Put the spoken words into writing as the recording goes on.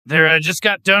There, I just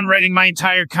got done writing my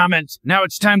entire comment. Now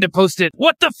it's time to post it.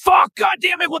 What the fuck? God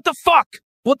damn it, what the fuck?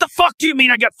 What the fuck do you mean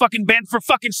I got fucking banned for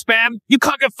fucking spam? You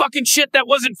cock a fucking shit that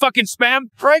wasn't fucking spam?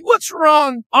 Frank, what's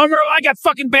wrong? Armor, I got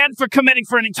fucking banned for commenting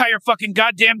for an entire fucking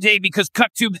goddamn day because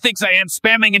CuckTube thinks I am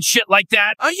spamming and shit like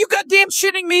that. Are you goddamn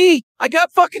shitting me? I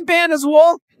got fucking banned as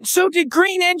well. So did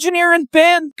Green Engineer and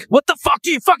Ben. What the fuck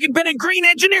do you fucking Ben and Green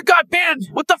Engineer got banned?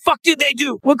 What the fuck did they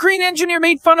do? Well, Green Engineer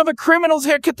made fun of a criminal's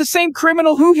haircut, the same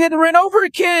criminal who had ran over a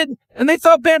kid. And they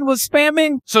thought Ben was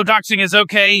spamming. So doxing is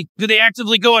okay? Do they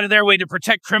actively go out of their way to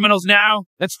protect criminals now?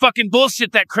 That's fucking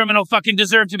bullshit. That criminal fucking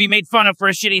deserved to be made fun of for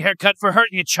a shitty haircut for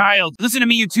hurting a child. Listen to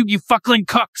me, YouTube, you fuckling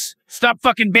cucks. Stop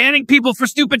fucking banning people for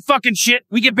stupid fucking shit.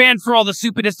 We get banned for all the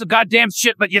stupidest of goddamn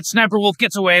shit, but yet Sniper Wolf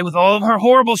gets away with all of her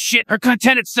horrible shit. Her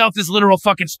content itself is literal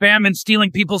fucking spam and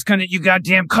stealing people's content, you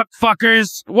goddamn cuck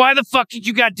fuckers. Why the fuck did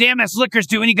you goddamn ass lickers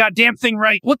do any goddamn thing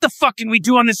right? What the fuck can we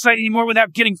do on this site anymore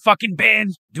without getting fucking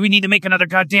banned? Do we need to make another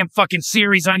goddamn fucking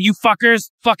series on you fuckers?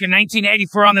 Fucking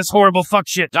 1984 on this horrible fuck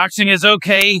shit. Doxing is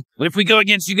okay, but if we go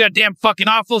against you goddamn fucking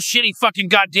awful shitty fucking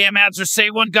goddamn ads or say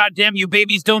one goddamn you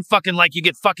babies don't fucking like, you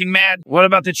get fucking mad. What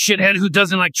about the shithead who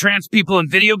doesn't like trans people in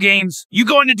video games? You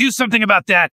going to do something about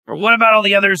that? Or what about all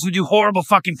the others who do horrible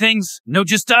fucking things? No,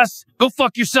 just us? Go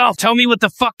fuck yourself. Tell me what the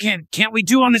fuck can't we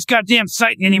do on this goddamn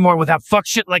site anymore without fuck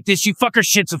shit like this? You fucker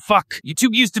shit's a fuck.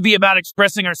 YouTube used to be about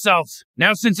expressing ourselves.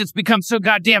 Now since it's become so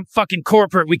goddamn fucking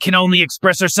corporate, we can only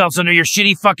express ourselves under your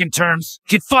shitty fucking terms.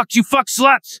 Get fucked, you fuck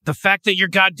sluts. The fact that you're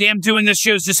goddamn doing this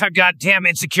shows just how goddamn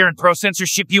insecure and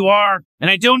pro-censorship you are. And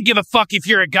I don't give a fuck if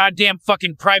you're a goddamn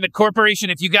fucking private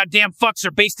corporation. If you goddamn fucks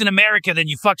are based in America, then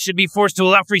you fucks should be forced to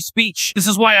allow free speech. This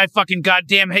is why I fucking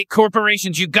goddamn hate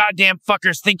corporations. You goddamn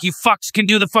fuckers think you fucks can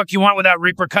do the fuck you want without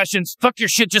repercussions. Fuck your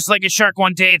shit just like a shark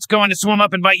one day. It's going to swim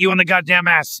up and bite you on the goddamn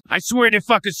ass. I swear to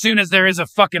fuck as soon as there is a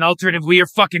fucking alternative, we are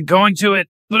fucking going to it.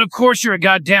 But of course you're a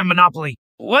goddamn monopoly.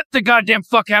 What the goddamn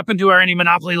fuck happened to our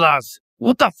anti-monopoly laws?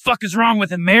 What the fuck is wrong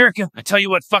with America? I tell you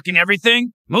what, fucking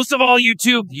everything. Most of all,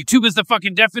 YouTube. YouTube is the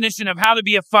fucking definition of how to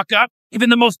be a fuck up.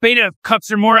 Even the most beta of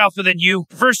cucks are more alpha than you.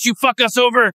 First you fuck us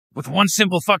over with one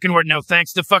simple fucking word, no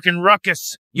thanks to fucking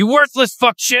ruckus. You worthless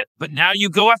fuck shit. But now you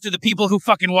go after the people who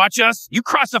fucking watch us. You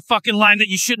cross a fucking line that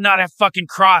you should not have fucking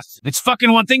crossed. It's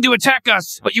fucking one thing to attack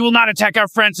us, but you will not attack our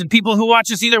friends and people who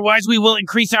watch us. Otherwise, we will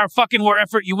increase our fucking war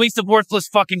effort, you waste of worthless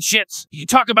fucking shits. You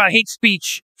talk about hate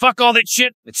speech. Fuck all that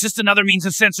shit. It's just another means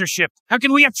of censorship. How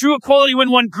can we have true equality when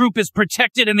one group is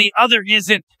protected and the other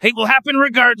isn't? Hate will happen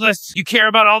regardless. You care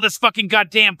about all this fucking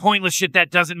goddamn pointless shit that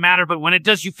doesn't matter, but when it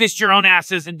does, you fist your own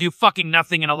asses and do fucking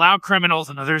nothing and allow criminals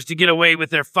and others to get away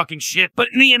with their fucking shit. But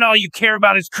in the end, all you care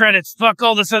about is credits. Fuck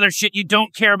all this other shit. You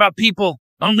don't care about people.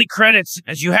 Only credits,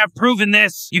 as you have proven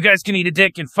this. You guys can eat a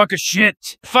dick and fuck a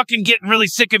shit. Fucking getting really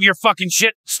sick of your fucking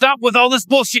shit. Stop with all this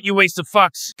bullshit, you waste of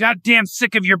fucks. Goddamn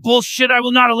sick of your bullshit. I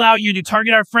will not allow you to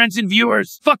target our friends and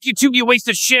viewers. Fuck you too, you waste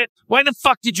of shit. Why the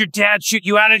fuck did your dad shoot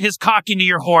you out of his cock into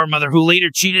your whore mother who later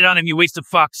cheated on him, you waste of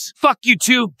fucks? Fuck you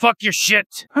too. Fuck your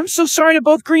shit. I'm so sorry to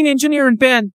both Green Engineer and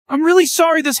Ben. I'm really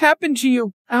sorry this happened to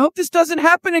you. I hope this doesn't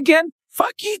happen again.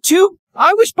 Fuck you too.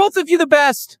 I wish both of you the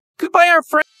best. Goodbye, our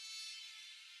friends.